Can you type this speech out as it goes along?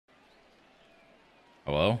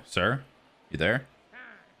Hello, sir? You there?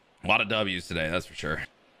 A lot of W's today, that's for sure.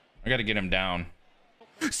 I gotta get him down.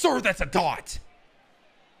 Sir, that's a dot.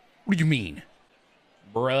 What do you mean?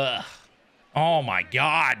 Bruh. Oh my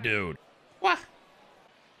God, dude. What?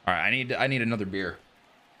 All right, I need another beer.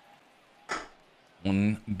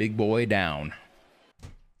 One big boy down.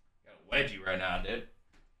 Got a wedgie right now, dude.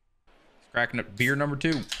 It's cracking up beer number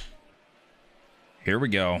 2. Here we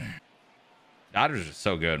go. Dodgers are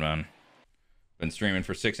so good, man. Been streaming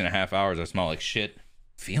for 6.5 hours. I smell like shit.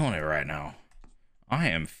 Feeling it right now. I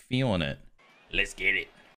am feeling it. Let's get it.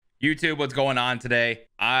 YouTube, what's going on today?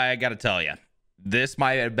 I gotta tell you, this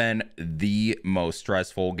might have been the most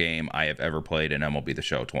stressful game I have ever played in MLB The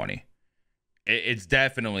Show 20. It's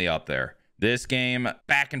definitely up there. This game,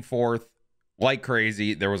 back and forth like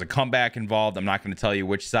crazy. There was a comeback involved. I'm not going to tell you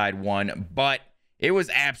which side won, but it was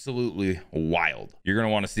absolutely wild. You're going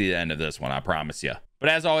to want to see the end of this one, I promise you. But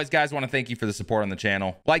as always, guys, I want to thank you for the support on the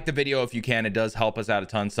channel. Like the video if you can. It does help us out a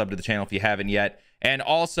ton. Sub to the channel if you haven't yet. And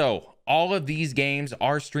also, all of these games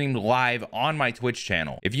are streamed live on my Twitch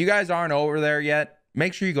channel. If you guys aren't over there yet,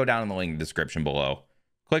 make sure you go down in the link in the description below.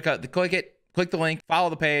 Click the link, follow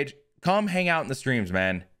the page, come hang out in the streams,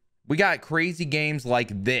 man. We got crazy games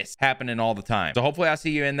like this happening all the time. So hopefully I'll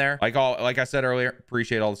see you in there. Like I said earlier,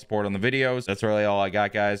 appreciate all the support on the videos. That's really all I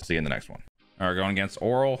got, guys. See you in the next one. All right, going against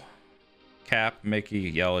Oral, Cap,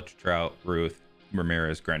 Mickey, Yelich, Trout, Ruth,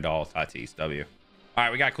 Ramirez, Grandal, Tatis, W. All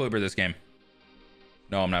right, we got Kluber this game.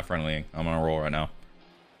 No, I'm not friendlying. I'm on a roll right now.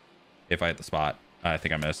 If I hit the spot. I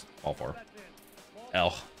think I missed. All 4.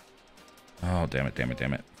 L. Oh, damn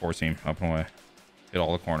it. 4 seam. Up and away. Hit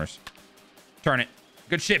all the corners. Turn it.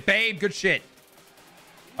 Good shit, babe. Good shit.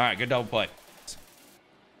 All right, good double play.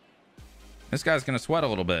 This guy's going to sweat a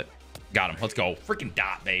little bit. Got him. Let's go. Freaking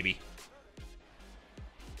dot, baby.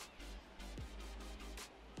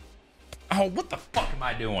 Oh, what the fuck am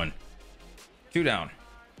I doing? 2 down.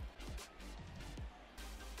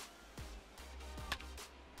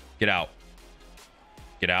 Get out.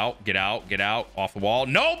 Get out. Get out. Get out. Off the wall.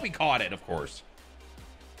 Nope, he caught it, of course.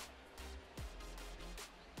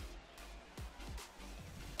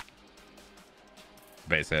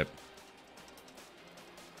 Base hit.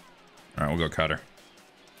 All right, we'll go cutter.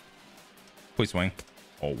 Please swing.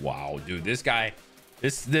 Oh wow, dude, this guy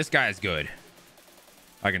is good.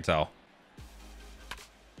 I can tell.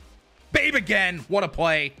 Babe again. What a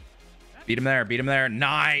play. Beat him there.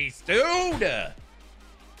 Nice, dude.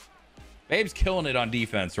 Babe's killing it on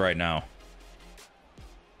defense right now.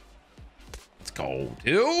 Let's go,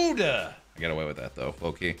 dude. I got away with that though,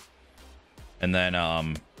 low key. And then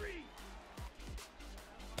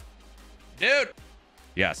dude.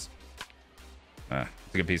 Yes. It's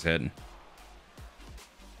a good piece of hitting.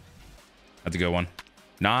 That's a good one.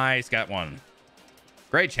 Nice. Got one.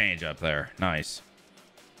 Great change up there. Nice.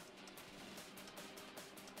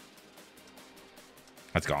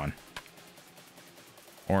 That's gone.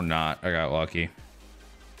 Or not. I got lucky.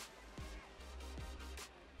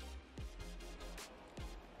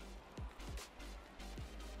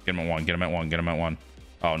 Get him at 1. Get him at 1. Get him at 1.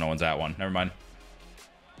 Oh, no one's at 1. Never mind.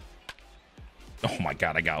 Oh my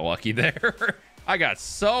God, I got lucky there. I got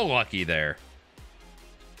so lucky there.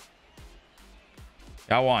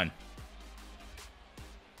 Got 1.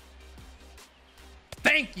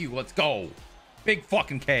 Thank you. Let's go. Big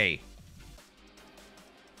fucking K.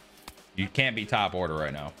 You can't be top order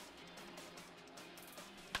right now.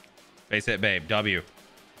 Base hit, babe. W.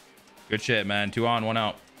 Good shit, man. 2 on, 1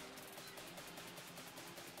 out.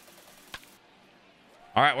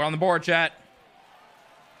 All right, we're on the board, chat.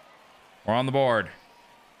 We're on the board.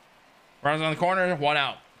 Runners on the corner, 1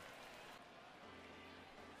 out.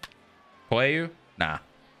 Play you? Nah.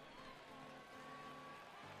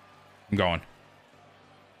 I'm going.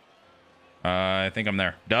 I think I'm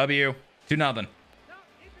there. W. 2-0.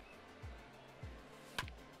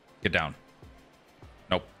 Get down.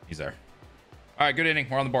 Nope, he's there. All right, good inning.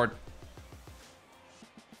 We're on the board.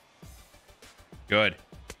 Good.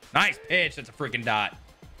 Nice pitch. That's a freaking dot.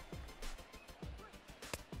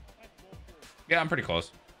 Yeah, I'm pretty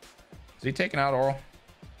close. Is he taking out Oral?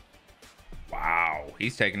 Wow,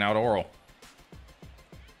 he's taking out Oral.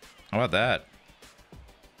 How about that?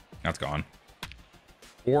 That's gone.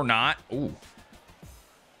 Or not. Ooh.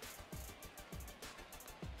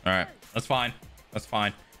 All right, that's fine. That's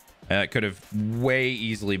fine. That could have way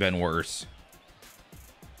easily been worse.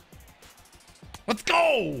 Let's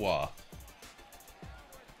go.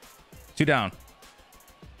 2 down.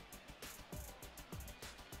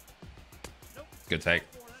 Good take.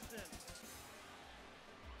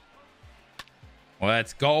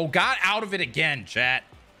 Let's go. Got out of it again, chat.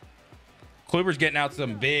 Kluber's getting out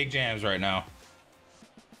some big jams right now.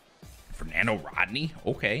 Fernando Rodney.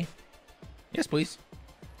 Okay. Yes, please.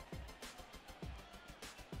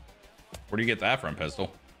 Where do you get that from,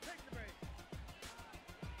 Pistol?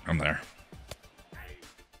 I'm there.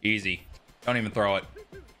 Easy. Don't even throw it.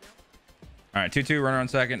 All right, 2-2, runner on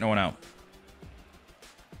second, no one out.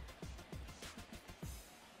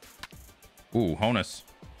 Ooh, Honus.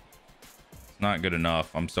 It's not good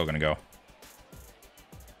enough. I'm still gonna go.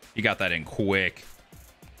 You got that in quick.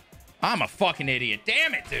 I'm a fucking idiot.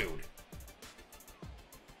 Damn it, dude.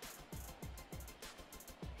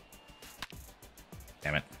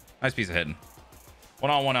 Damn it. Nice piece of hitting.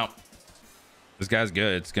 One on, one out. This guy's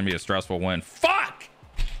good. It's gonna be a stressful win. Fuck!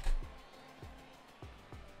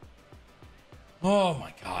 Oh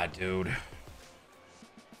my god, dude.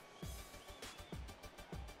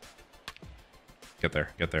 Get there,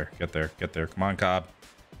 get there, get there, get there. Come on, Cobb.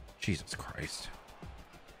 Jesus Christ.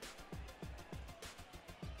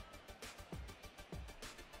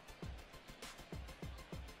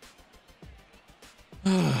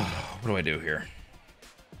 What do I do here?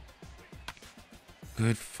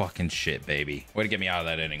 Good fucking shit, baby. Way to get me out of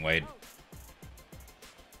that inning, Wade.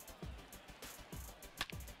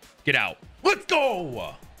 Get out. Let's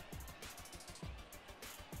go.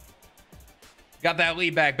 Got that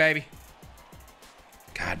lead back, baby.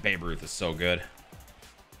 God, Babe Ruth is so good.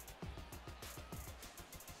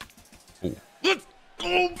 Ooh. Let's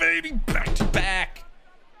go, baby. Back to back.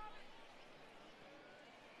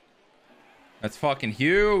 That's fucking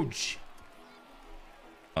huge.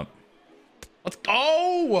 Let's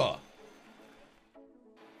go.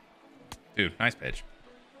 Dude, nice pitch.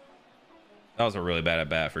 That was a really bad at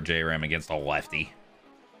bat for J-Ram against a lefty.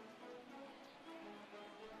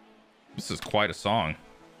 This is quite a song.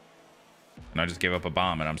 And I just gave up a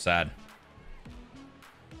bomb and I'm sad.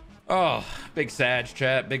 Oh, big Sag,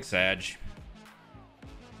 chat. Big Sag.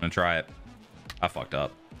 I'm gonna try it. I fucked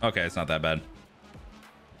up. Okay, it's not that bad.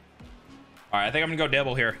 All right, I think I'm gonna go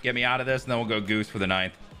double here. Get me out of this and then we'll go Goose for the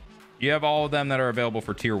 9th. You have all of them that are available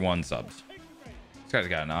for tier 1 subs. This guy's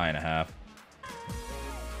got an eye and a half.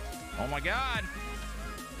 Oh my god.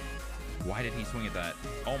 Why did he swing at that?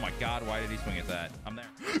 Oh my god, why did he swing at that? I'm there.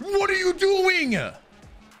 What are you doing?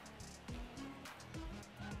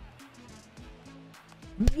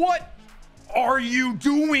 What are you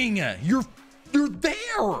doing? You're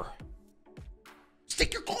there.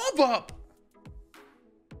 Stick your glove up.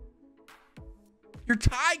 You're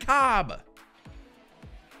Ty Cobb.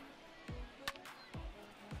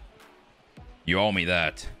 You owe me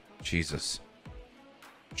that. Jesus.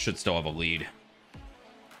 Should still have a lead.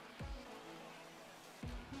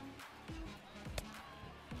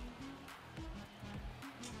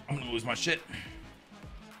 I'm gonna lose my shit.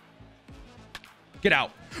 Get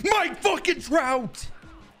out. My fucking Trout!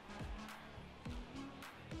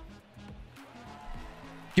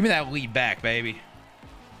 Give me that lead back, baby.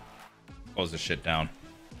 Close this shit down.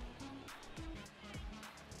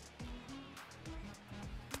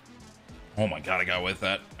 Oh my god, I got away with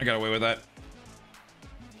that. I got away with that.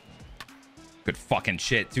 Good fucking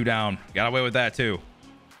shit. 2 down. Got away with that too.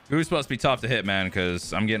 Who's supposed to be tough to hit, man,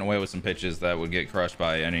 because I'm getting away with some pitches that would get crushed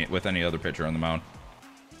by any other pitcher on the mound.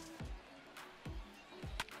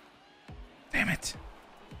 Damn it.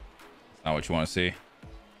 That's not what you want to see.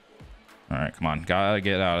 All right, come on. Gotta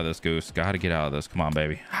get out of this, Goose. Gotta get out of this. Come on,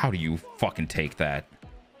 baby. How do you fucking take that?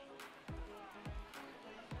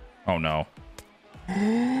 Oh no.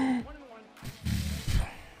 I'm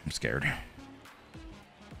scared.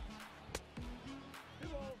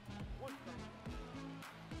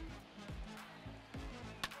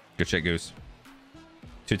 Good shit, Goose.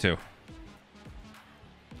 2-2.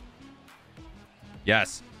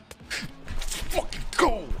 Yes. Fucking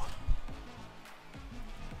go.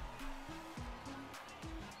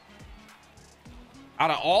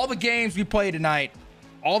 Out of all the games we played tonight,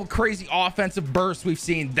 all the crazy offensive bursts we've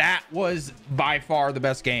seen, that was by far the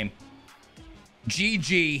best game.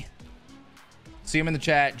 GG. See him in the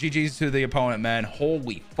chat. GG's to the opponent, man.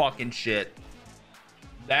 Holy fucking shit.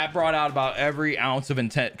 That brought out about every ounce of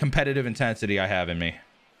competitive intensity I have in me.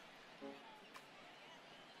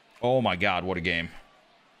 Oh my god, what a game.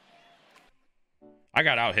 I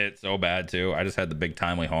got out hit so bad too. I just had the big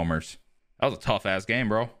timely homers. That was a tough ass game,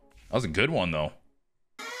 bro. That was a good one though.